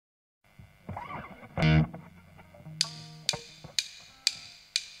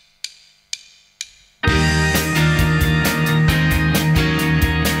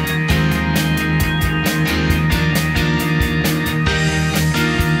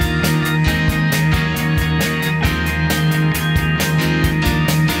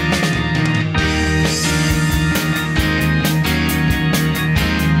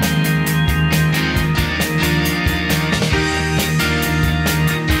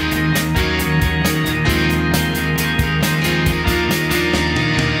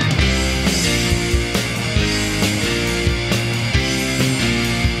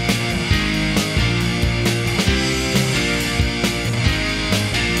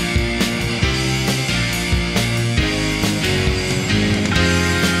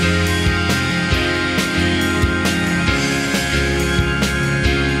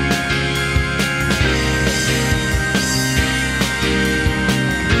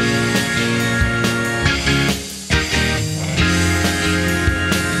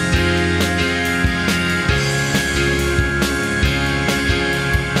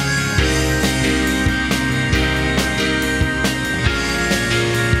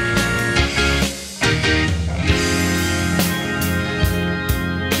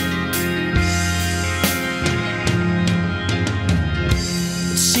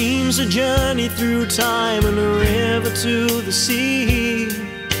A journey through time and a river to the sea,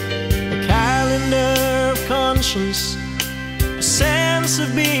 a calendar of conscience, a sense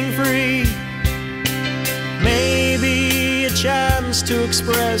of being free, maybe a chance to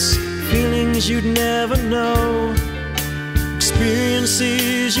express feelings you'd never know,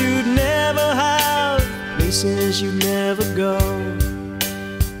 experiences you'd never have, places you'd never go.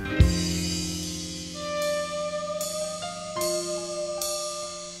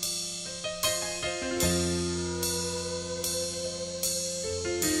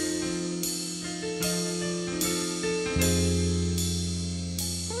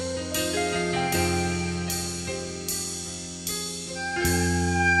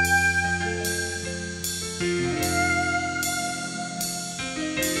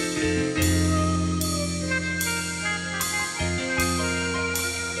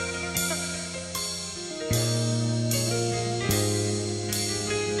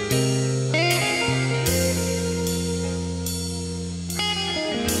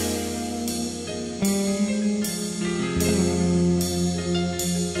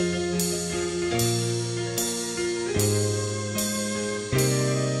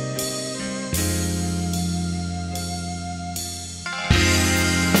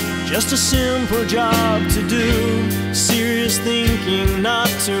 Just a simple job to do, serious thinking not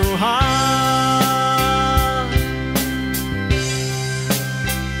too hard.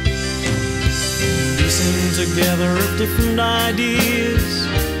 Piecing together of different ideas,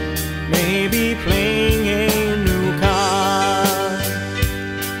 maybe playing a new card.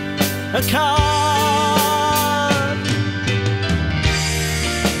 A card.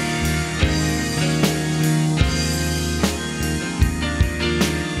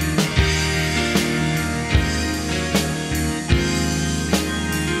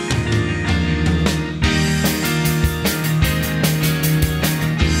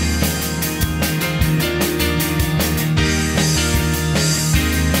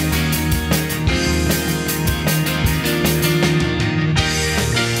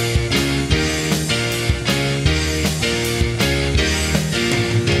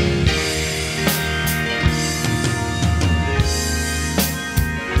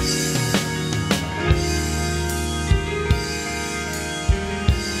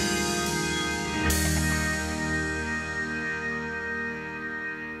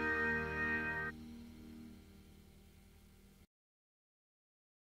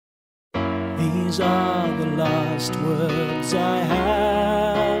 These are the last words I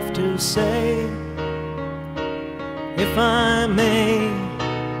have to say. If I may,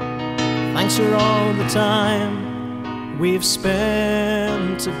 thanks for all the time we've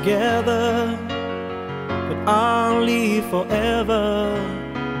spent together, but I'll leave forever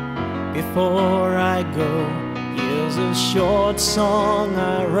before I go. Here's a short song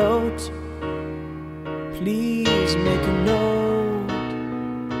I wrote. Please make a note.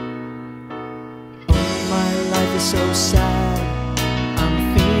 My life is so sad, I'm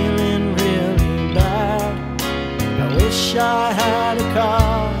feeling really bad. I wish I had a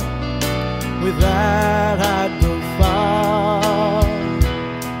car, with that I'd go far.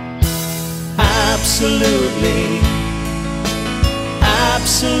 Absolutely,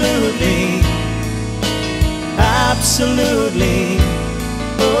 absolutely, absolutely,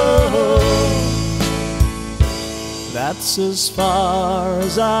 oh, that's as far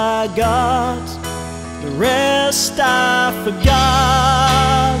as I got. the rest I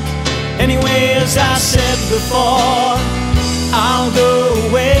forgot. Anyway, as I said before, I'll go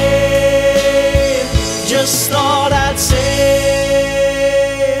away. Just thought I'd say,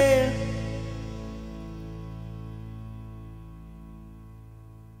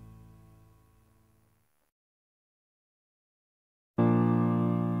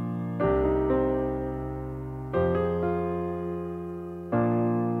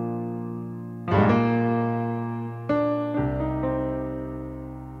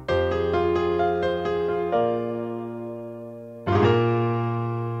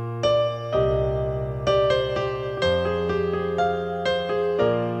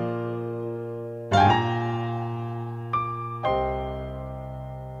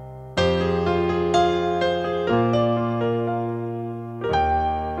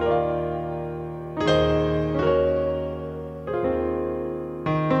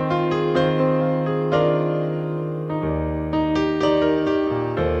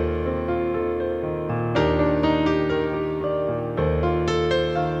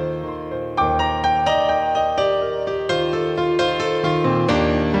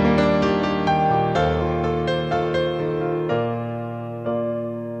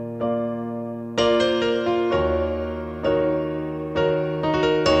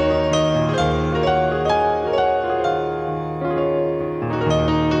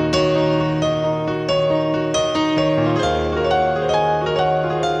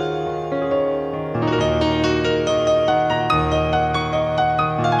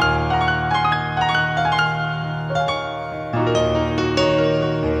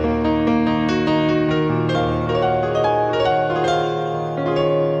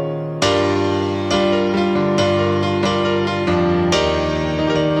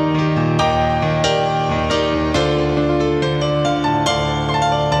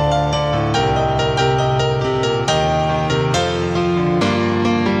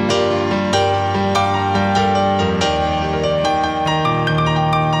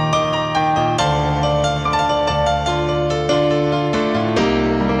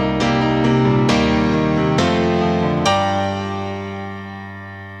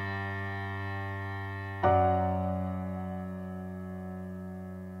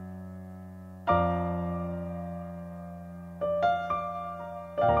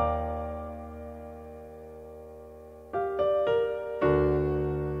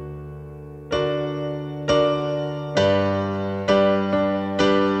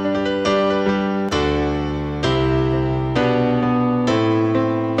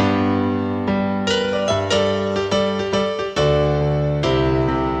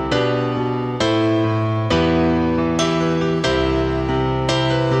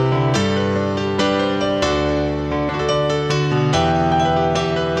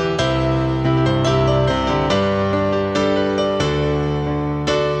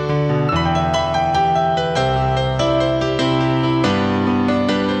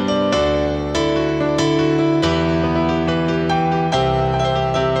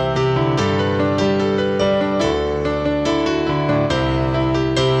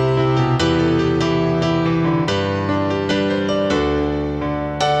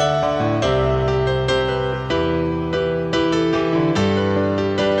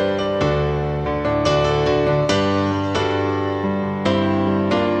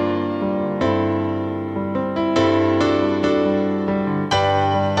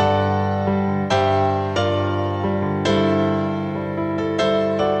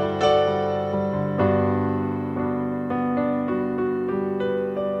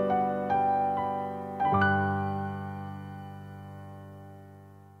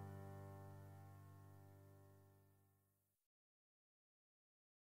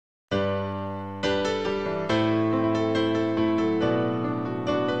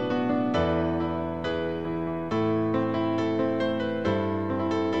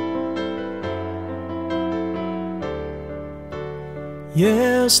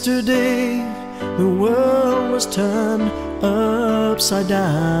 Yesterday the world was turned upside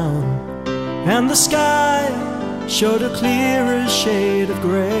down, and the sky showed a clearer shade of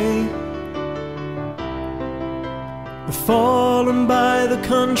grey. Fallen by the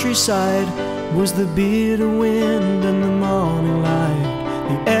countryside was the bitter wind and the morning light.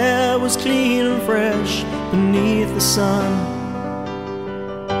 The air was clean and fresh beneath the sun,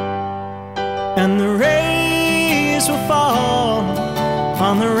 and the rays would fall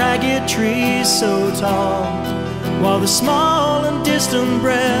on the ragged trees so tall, while the small and distant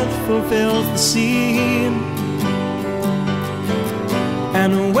breath fulfills the scene.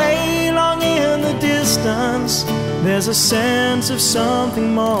 And away long in the distance there's a sense of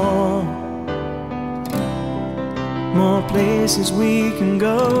something more. more places we can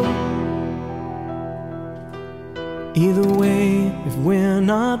go. Either way, if we're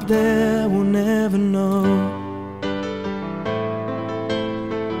not there, we'll never know.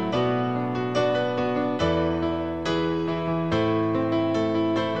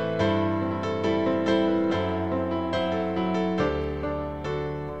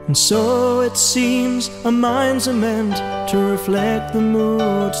 And so it seems our minds are meant to reflect the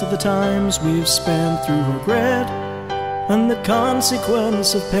moods of the times we've spent through regret and the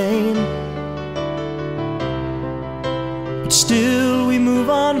consequence of pain. But still we move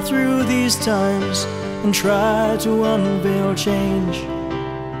on through these times and try to unveil change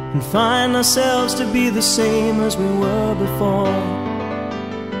and find ourselves to be the same as we were before.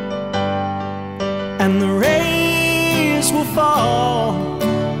 And the rays will fall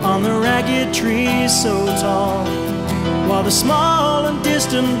on the ragged trees so tall, while the small and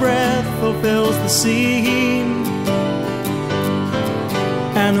distant breath fulfills the scene.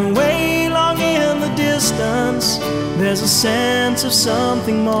 And away long in the distance, there's a sense of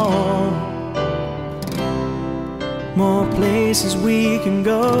something more, more places we can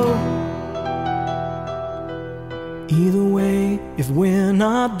go. Either way, if we're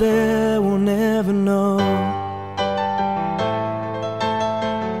not there, we'll never know.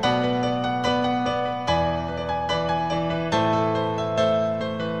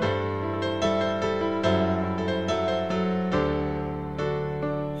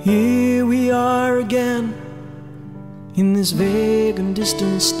 Here we are again, in this vague and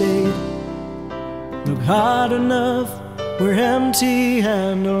distant state. Look hard enough, we're empty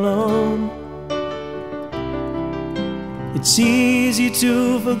and alone. It's easy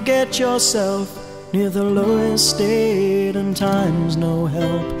to forget yourself near the lowest state, and time's no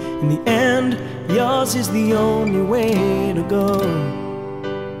help. In the end, yours is the only way to go.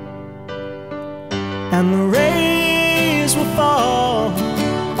 And the rays will fall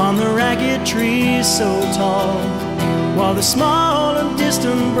on the ragged trees so tall, while the small and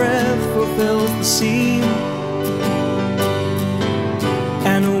distant breath fulfills the scene.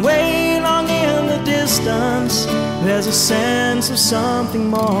 And away long in the distance, there's a sense of something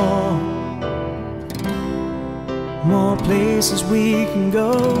more, more places we can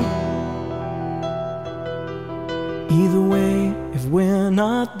go. Either way, if we're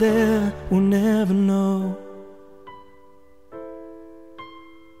not there, we'll never know.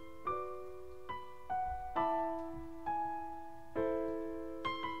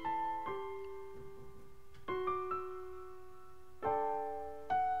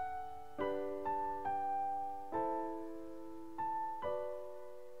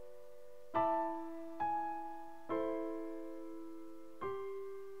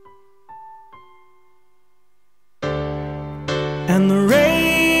 And the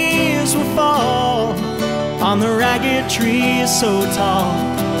rays will fall on the ragged trees so tall,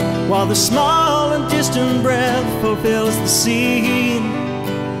 while the small and distant breath fulfills the scene.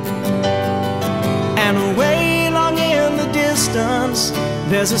 And away long in the distance,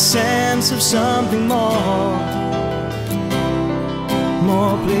 there's a sense of something more,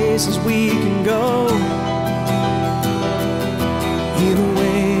 more places we can go. Either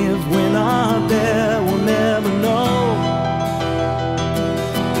way, if we're not there, we'll never know.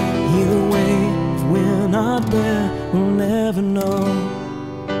 Either way, if we're not there, we'll never know.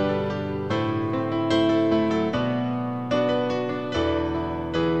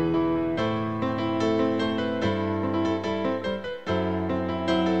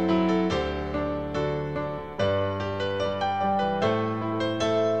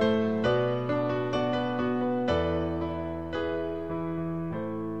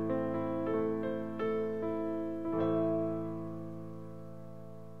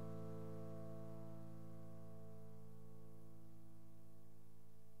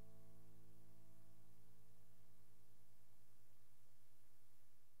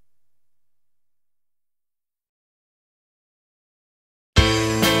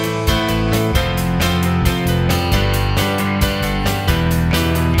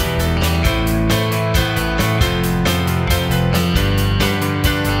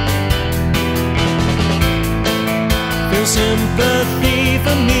 Sympathy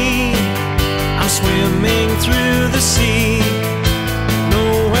for me, I'm swimming through the sea,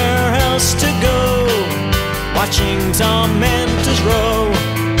 nowhere else to go, watching tormentors row.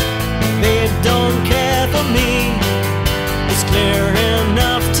 They don't care for me, it's clear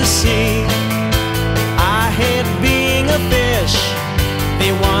enough to see. I hate being a fish,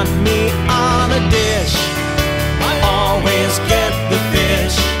 they want me on a dish. I always get the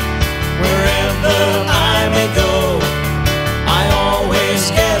fish, wherever I may go. I always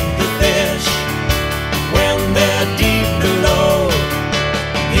get the fish when they're deep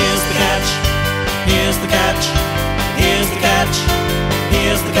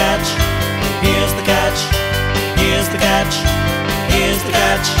the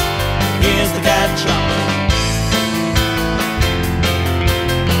catch, here's the catch.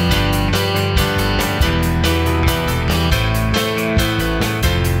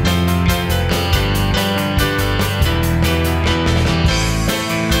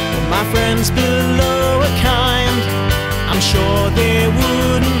 My friends below are kind, I'm sure they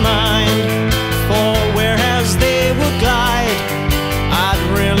wouldn't mind, for whereas they would glide, I'd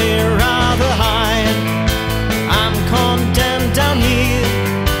really rather hide. I'm content down here,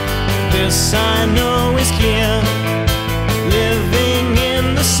 this I know is clear. Living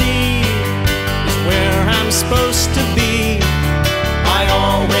in the sea is where I'm supposed to be. I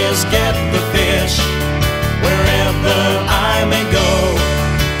always get the fish wherever I may go.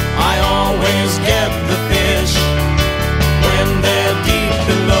 I always get the fish when they're deep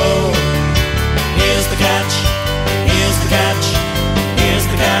below. Here's the catch, here's the catch, here's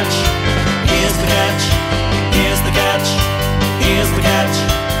the catch, here's the catch, here's the catch, here's the catch,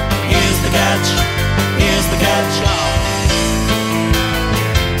 here's the catch, here's the catch.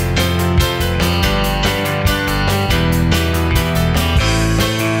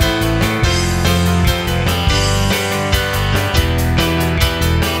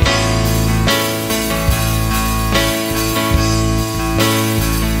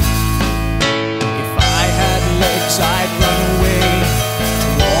 I'd run away to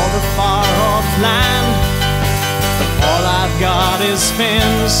all the far-off land, but all I've got is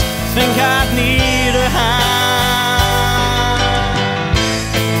fins. Think I'd need a hand.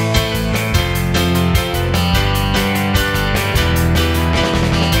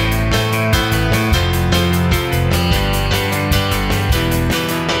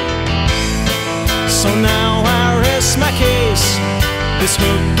 So now I rest my case, this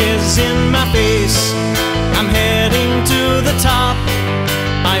hook is in my face. I'm heading to the top,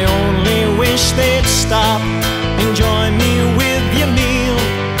 I only wish they'd stop. Enjoy me with your meal,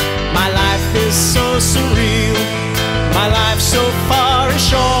 my life is so surreal. My life so far is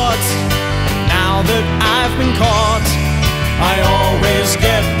short, now that I've been caught. I always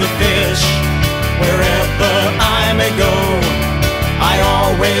get the fish, wherever I may go. I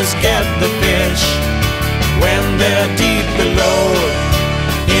always get the fish, when they're deep below.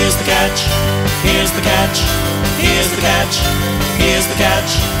 Here's the catch, here's the catch, here's the catch, here's the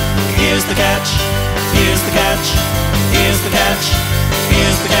catch, here's the catch, here's the catch, here's the catch,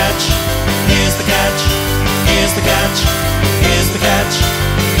 here's the catch, here's the catch, here's the catch, here's the catch,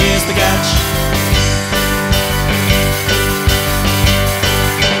 here's the catch.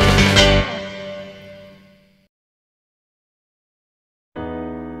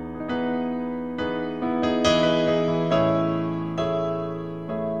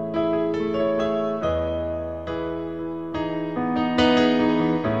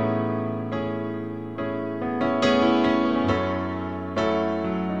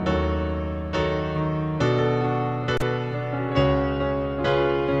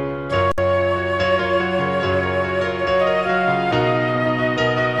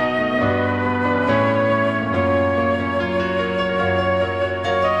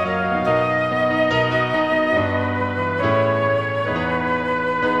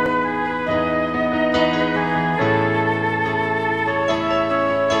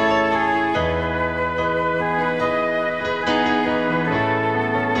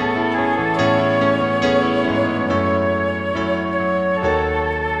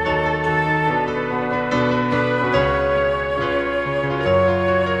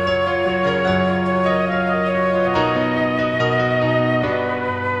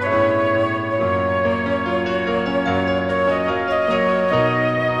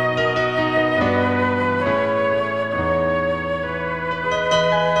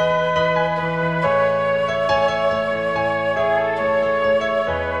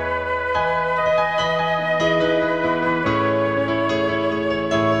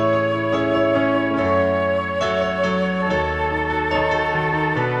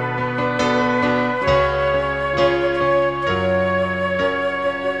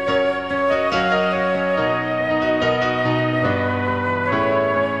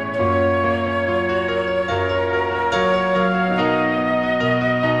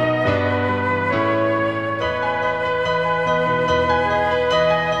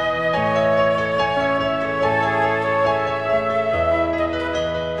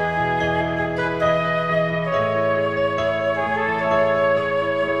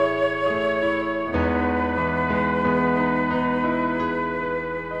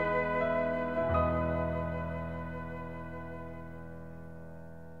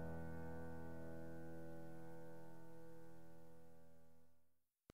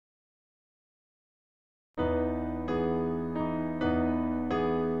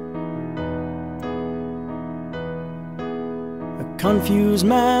 confused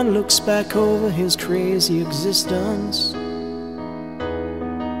man looks back over his crazy existence.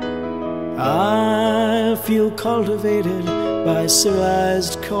 I feel cultivated by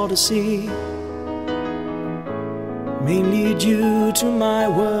civilized courtesy, mainly due to my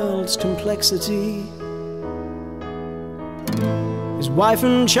world's complexity. His wife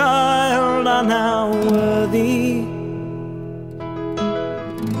and child are now worthy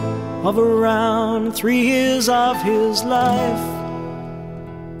of around 3 years of his life.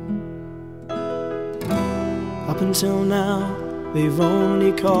 Up until now, they've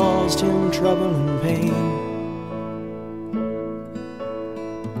only caused him trouble and pain.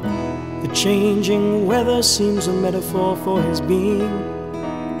 The changing weather seems a metaphor for his being.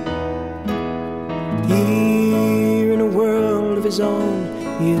 Here in a world of his own,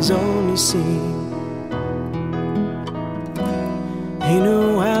 he is only seen a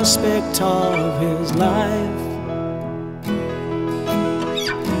new aspect of his life,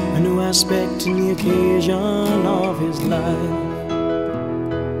 a new aspect in the occasion of his life.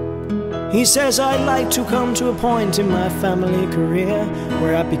 He says, I'd like to come to a point in my family career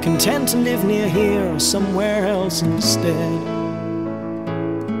where I'd be content to live near here or somewhere else instead.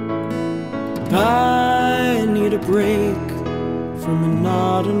 I need a break from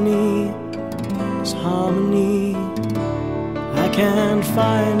monotony, this harmony. I can't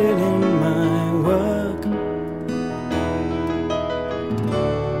find it in my work.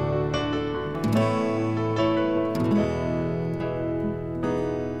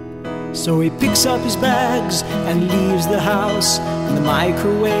 So he picks up his bags and leaves the house, and the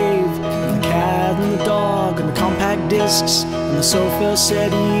microwave, and the cat and the dog, and the compact discs, and the sofa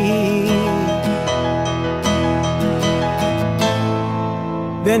settee.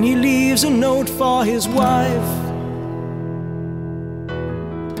 Then he leaves a note for his wife.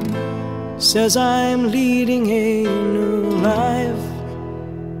 Says, I'm leading a new life.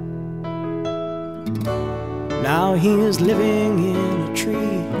 Now he is living in a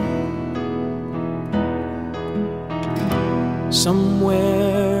tree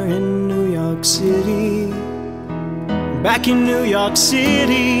somewhere in New York City. Back in New York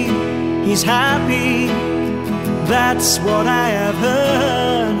City, he's happy. That's what I have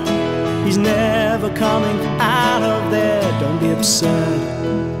heard. He's never coming out of there. Don't be absurd.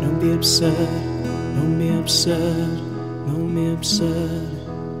 Don't be absurd. Don't be absurd. Don't be absurd.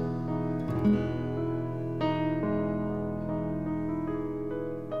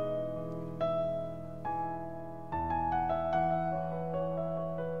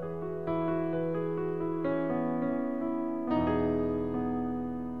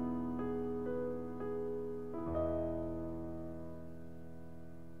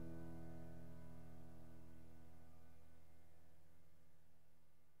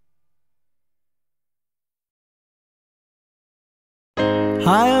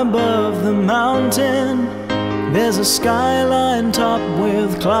 High above the mountain, there's a skyline topped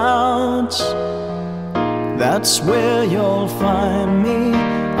with clouds. That's where you'll find me.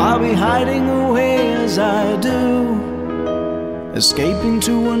 I'll be hiding away as I do, escaping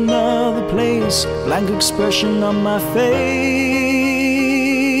to another place, blank expression on my face.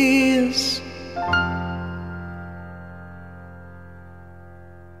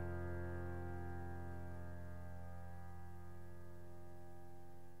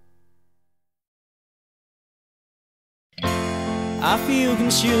 I feel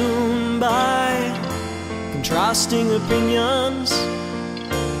consumed by contrasting opinions.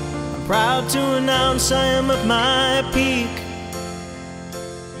 I'm proud to announce I am at my peak.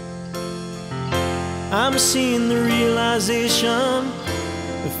 I'm seeing the realization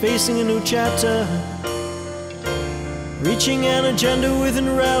of facing a new chapter, reaching an agenda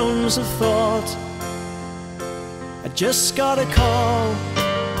within realms of thought. I just got a call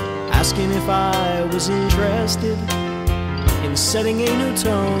asking if I was interested in setting a new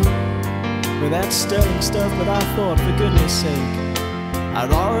tone for that sterling stuff that I thought, for goodness sake,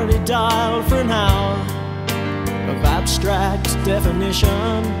 I'd already dialed for an hour of abstract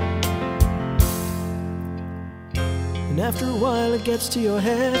definition. And after a while it gets to your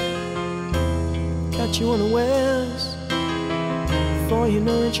head, catch you unawares. Before you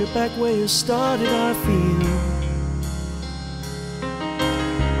know it, you're back where you started, I feel.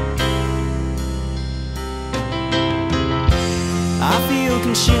 I feel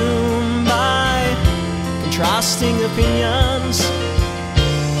consumed by contrasting opinions.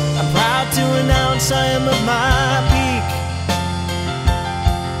 I'm proud to announce I am at my peak.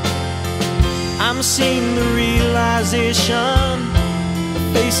 I'm seeing the realization of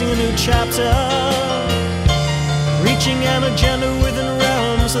facing a new chapter, reaching an agenda within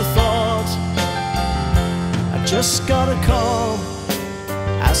realms of thought. I just got a call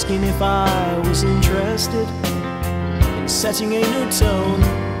asking if I was interested in setting a new tone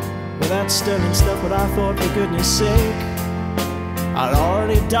with that sterling stuff. But I thought, for goodness sake, I'd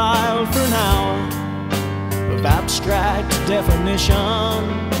already dialed for an hour of abstract definition.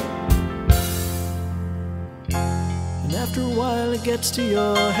 And after a while it gets to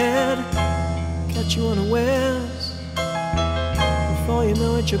your head, catch you unawares. Before you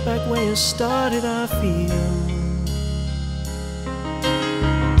know it, you're back where you started, I feel.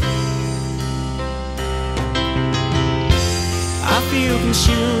 I feel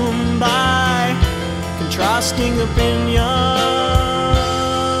consumed by contrasting opinions.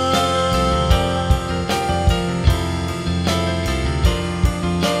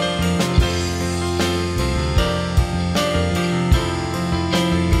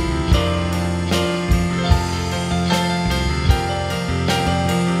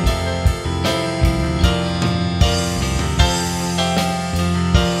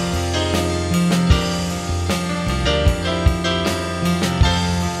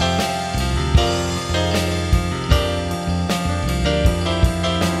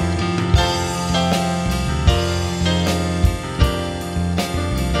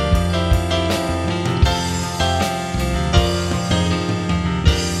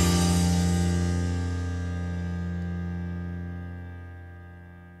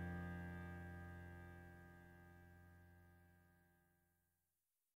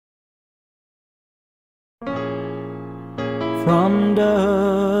 From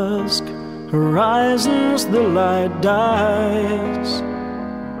dusk horizons the light dies.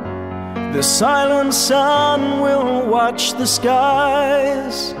 The silent sun will watch the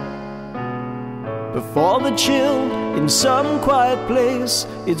skies. Before the chill in some quiet place,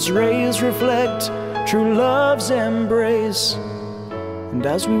 its rays reflect true love's embrace. And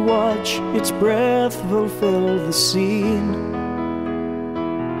as we watch, its breath fulfill the scene.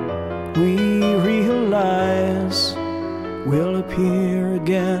 We realize we'll appear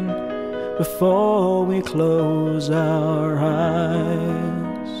again before we close our eyes.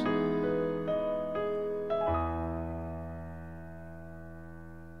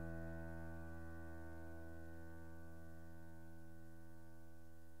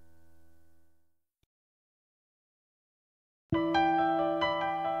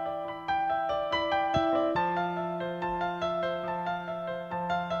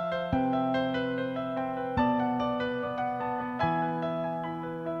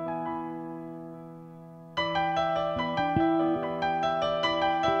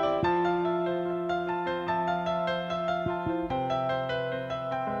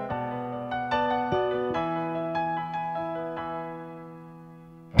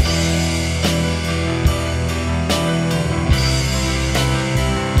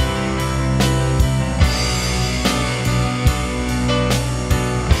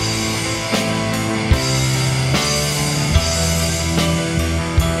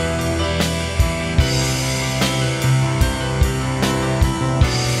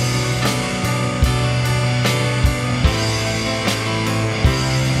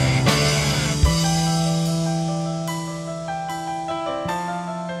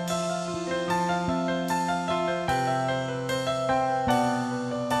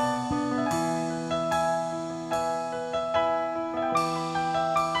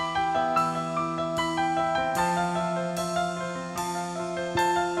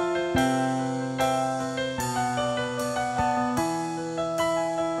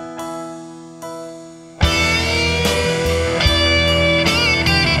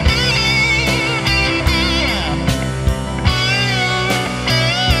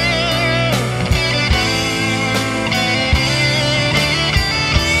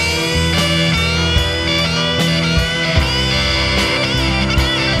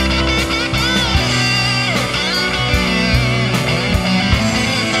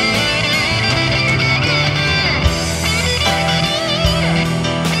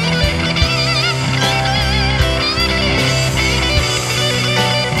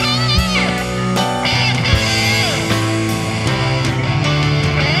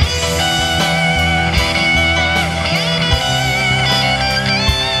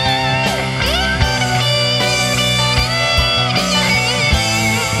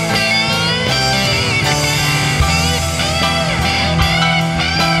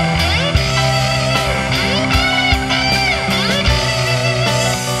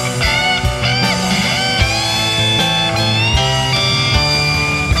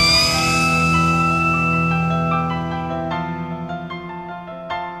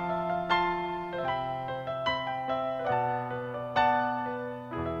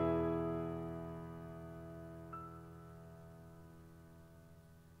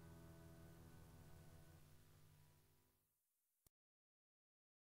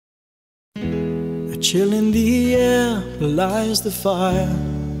 Chill in the air belies the fire.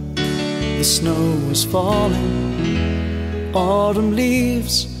 The snow is falling, autumn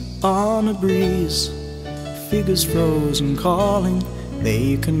leaves on a breeze. Figures frozen calling,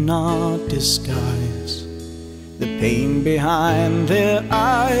 they cannot disguise the pain behind their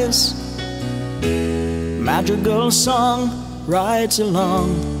eyes. Madrigal song rides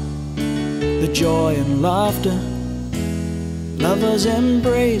along, the joy and laughter. Lovers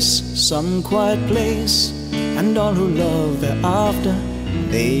embrace some quiet place, and all who love thereafter,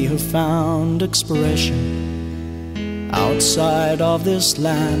 they have found expression outside of this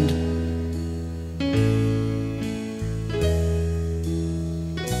land.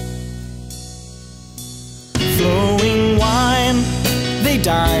 Flowing wine, they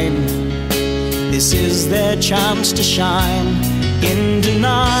dine. This is their chance to shine. In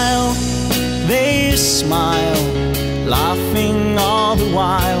denial, they smile, laughing all the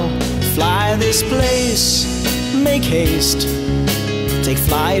while. Fly this place, make haste, take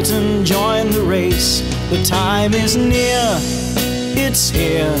flight and join the race. The time is near, it's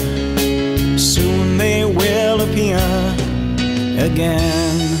here, soon they will appear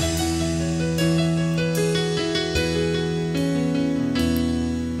again.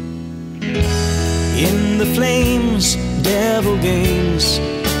 In the flames, devil games,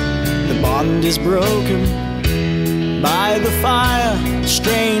 the bond is broken. By the fire,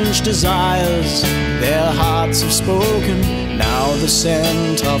 strange desires, their hearts have spoken. Now the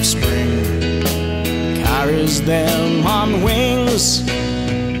scent of spring carries them on wings.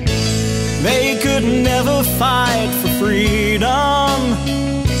 They could never fight for freedom.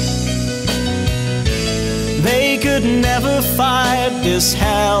 They could never fight this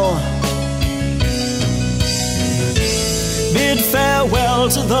hell. Bid farewell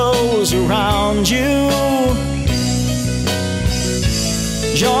to those around you.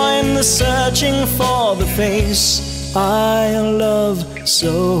 Join the searching for the face I love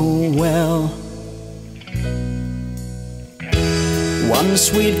so well. One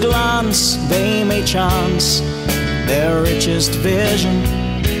sweet glance they may chance, their richest vision.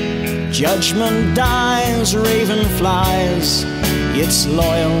 Judgment dies, raven flies, its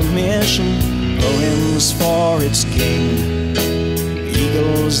loyal mission. Poems for its king,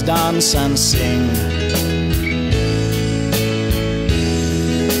 eagles dance and sing.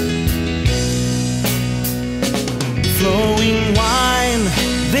 Flowing wine,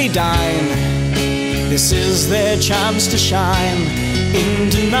 they dine. This is their chance to shine. In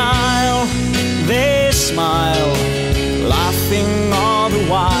denial, they smile, laughing all the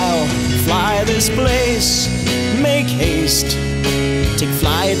while. Fly this place, make haste, take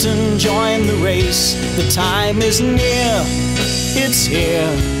flight and join the race. The time is near, it's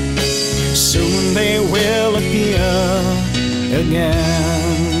here, soon they will appear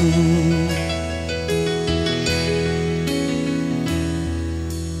again.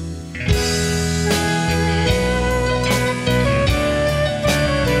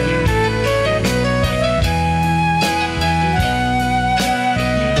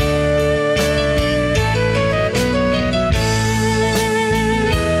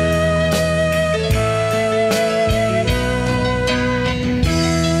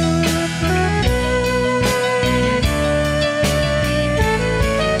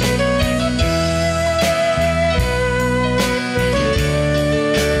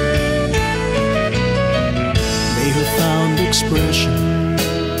 Expression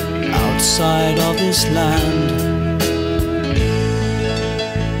outside of this land.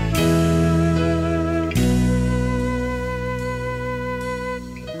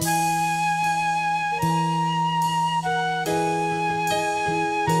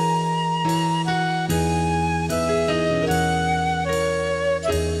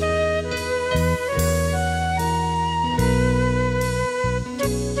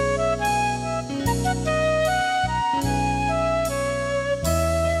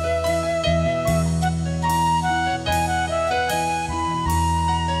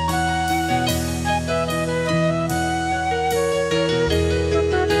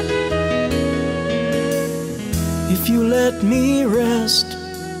 If you let me rest,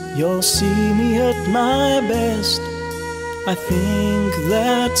 you'll see me at my best. I think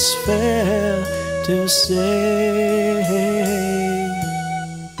that's fair to say.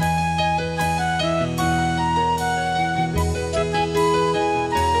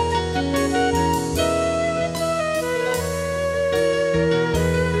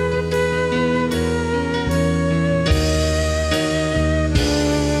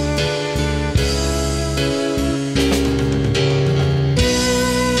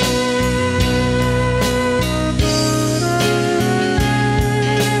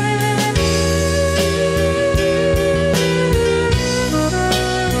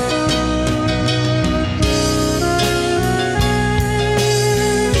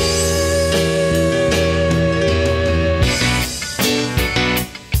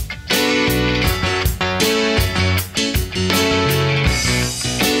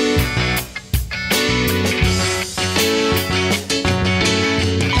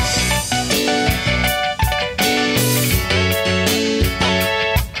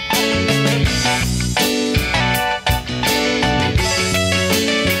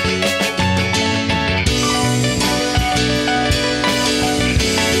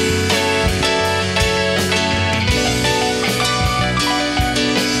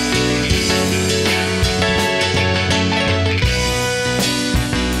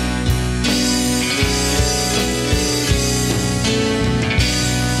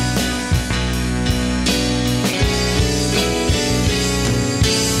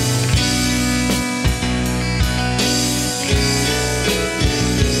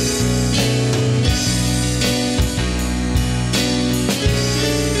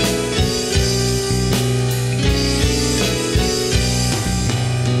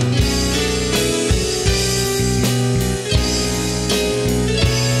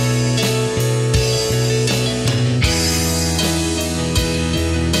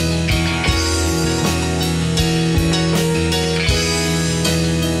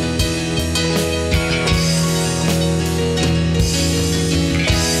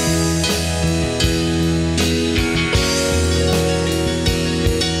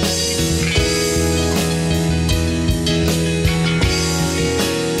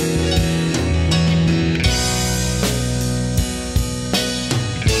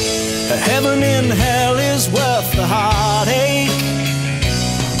 Heaven in hell is worth the heartache.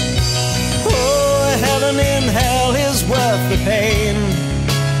 Oh, heaven in hell is worth the pain.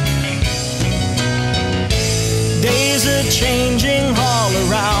 Days are changing all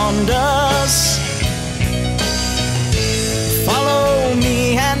around us. Follow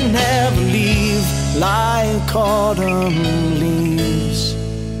me and never leave like autumn leaves.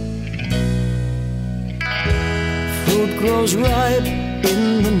 Fruit grows ripe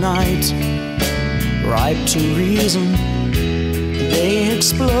in the night, ripe to reason. They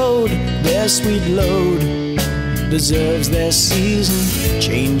explode, their sweet load deserves their season.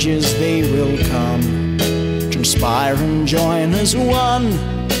 Changes they will come, transpire and join as one.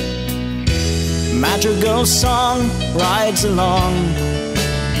 Madrigal song rides along,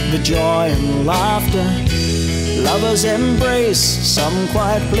 the joy and laughter. Lovers embrace some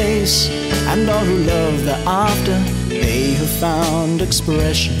quiet place, and all who love the after, they have found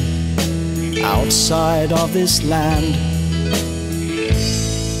expression outside of this land.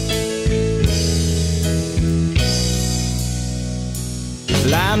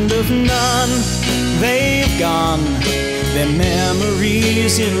 Land of none, they've gone, their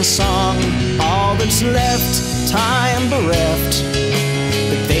memories in song. All that's left, time bereft,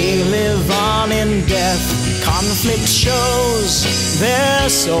 but they live on in death. Conflict shows their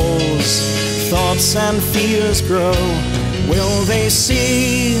souls, thoughts and fears grow. Will they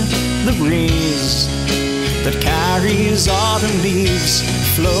see the breeze that carries autumn leaves?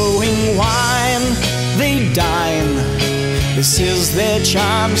 Flowing wine, they dine. This is their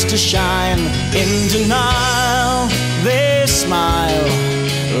chance to shine. In denial, they smile,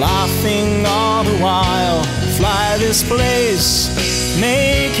 laughing all the while. Fly this place,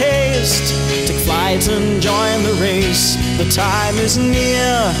 make haste, take flight and join the race. The time is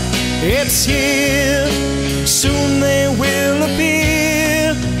near, it's here, soon they will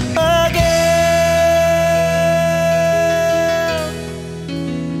appear again.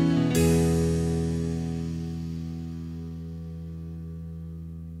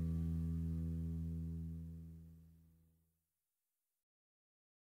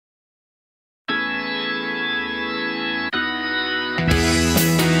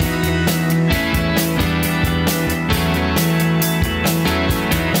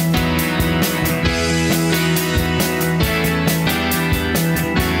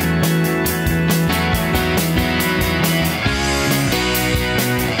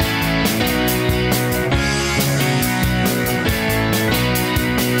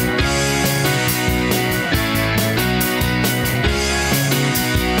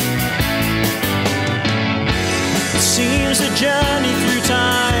 Journey through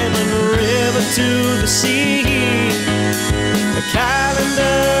time and the river to the sea, a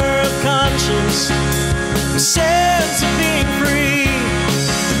calendar of conscience, a sense of being free,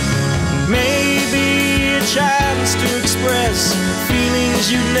 maybe a chance to express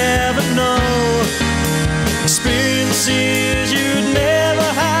feelings you'd never know, experiences you'd never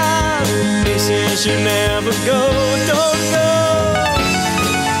have, places you never go. Don't go.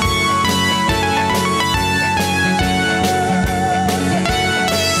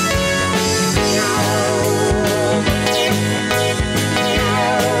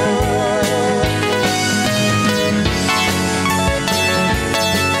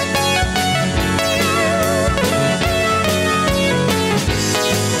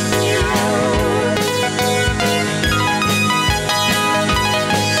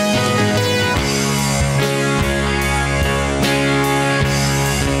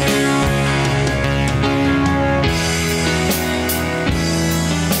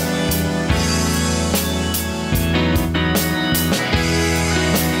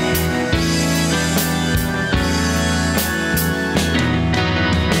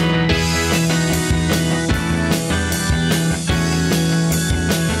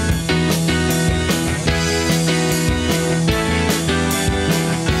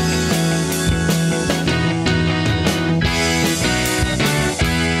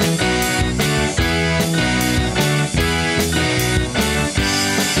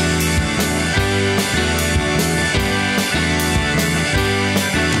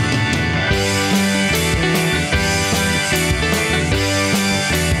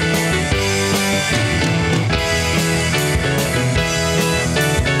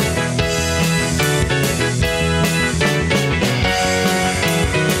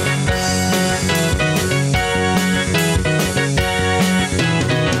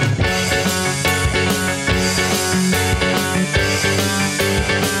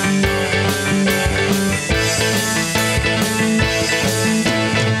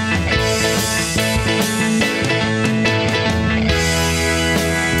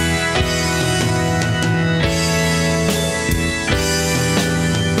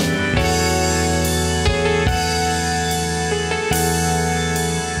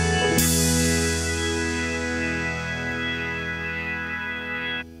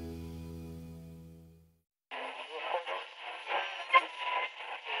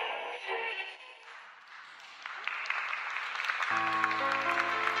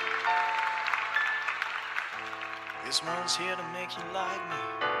 This one's here to make you like me.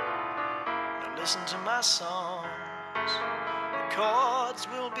 Now listen to my songs. The chords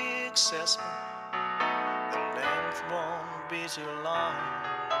will be accessible. The length won't be too long.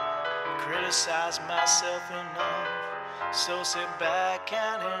 Criticize myself enough, so sit back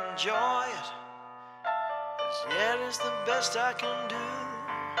and enjoy it. As yet it's the best I can do.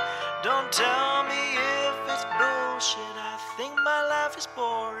 Don't tell me if it's bullshit. I think my life is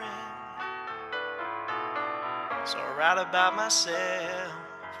boring. So I write about myself.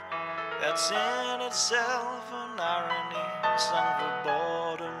 That's in itself an irony. Song for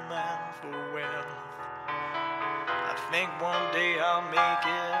boredom and for wealth. I think one day I'll make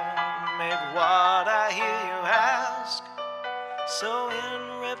it, make what I hear you ask. So in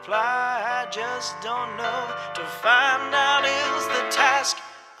reply, I just don't know. To find out is the task.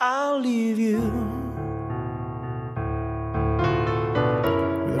 I'll leave you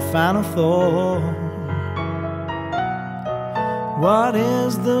with a final thought. What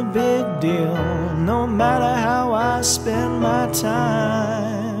is the big deal? No matter how I spend my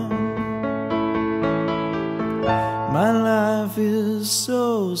time, my life is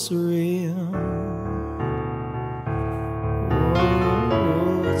so surreal.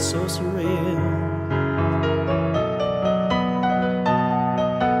 Oh, it's so surreal.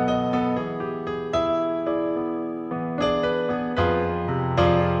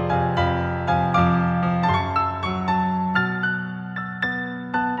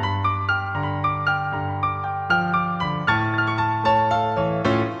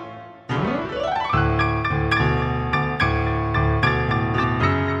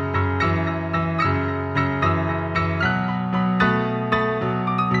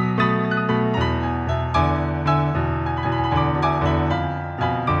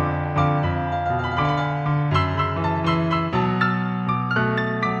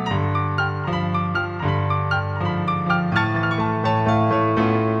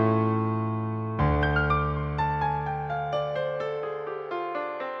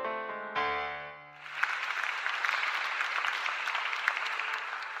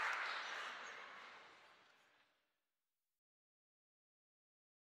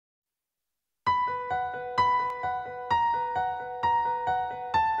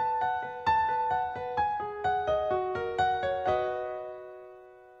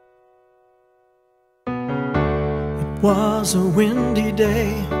 Was a windy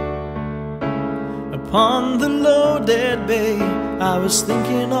day upon the loaded bay. I was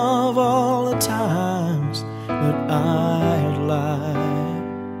thinking of all the times that I had lied,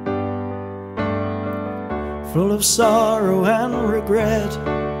 full of sorrow and regret,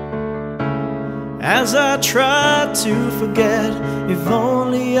 as I tried to forget. If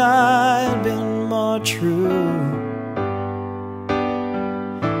only I had been more true,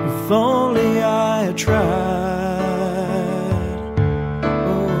 if only I had tried.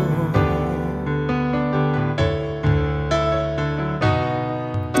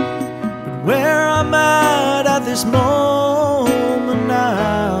 Where I'm at this moment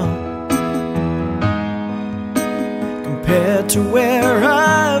now, compared to where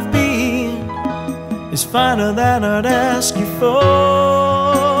I've been, is finer than I'd ask you for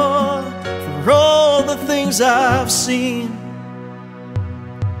all the things I've seen.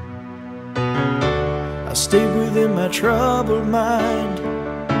 I stayed within my troubled mind,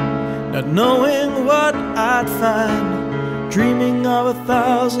 not knowing what I'd find, dreaming of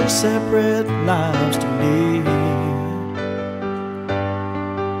 1,000 separate lives to lead,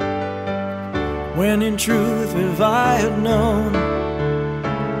 when in truth if I had known,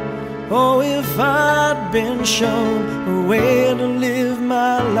 oh if I'd been shown a way to live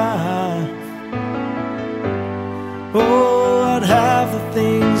my life, oh I'd have the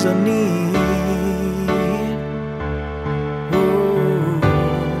things I need.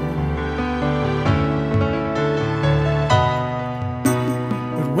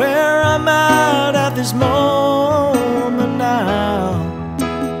 Where I'm at this moment now,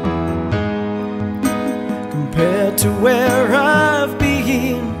 compared to where I've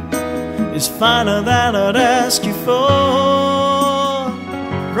been, is finer than I'd ask you for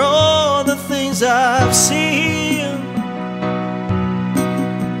all the things I've seen.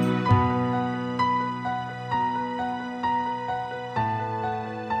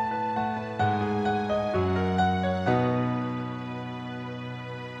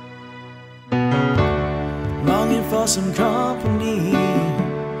 For some company,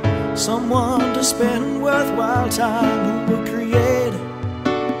 someone to spend worthwhile time, who will create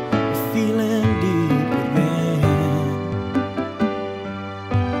a feeling deep within,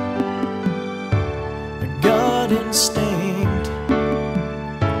 a gut instinct,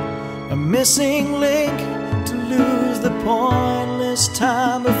 a missing link to lose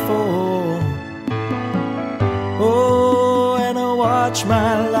time before. Oh, and I watch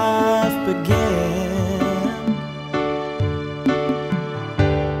my life begin.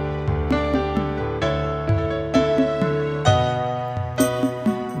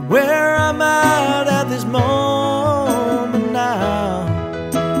 Where I'm at this moment now,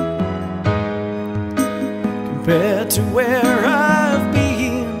 compared to where I've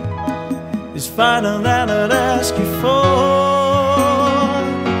been, is finer than I'd ask you for.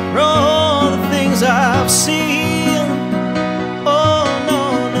 For all the things I've seen, oh no,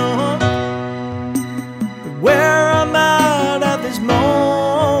 no. But where I'm at this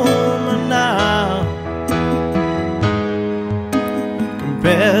moment now,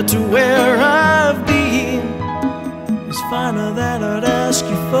 compared to where I've been, is finer than I'd ask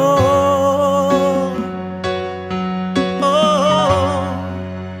you for.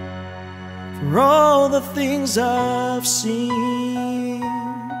 For all the things I've seen.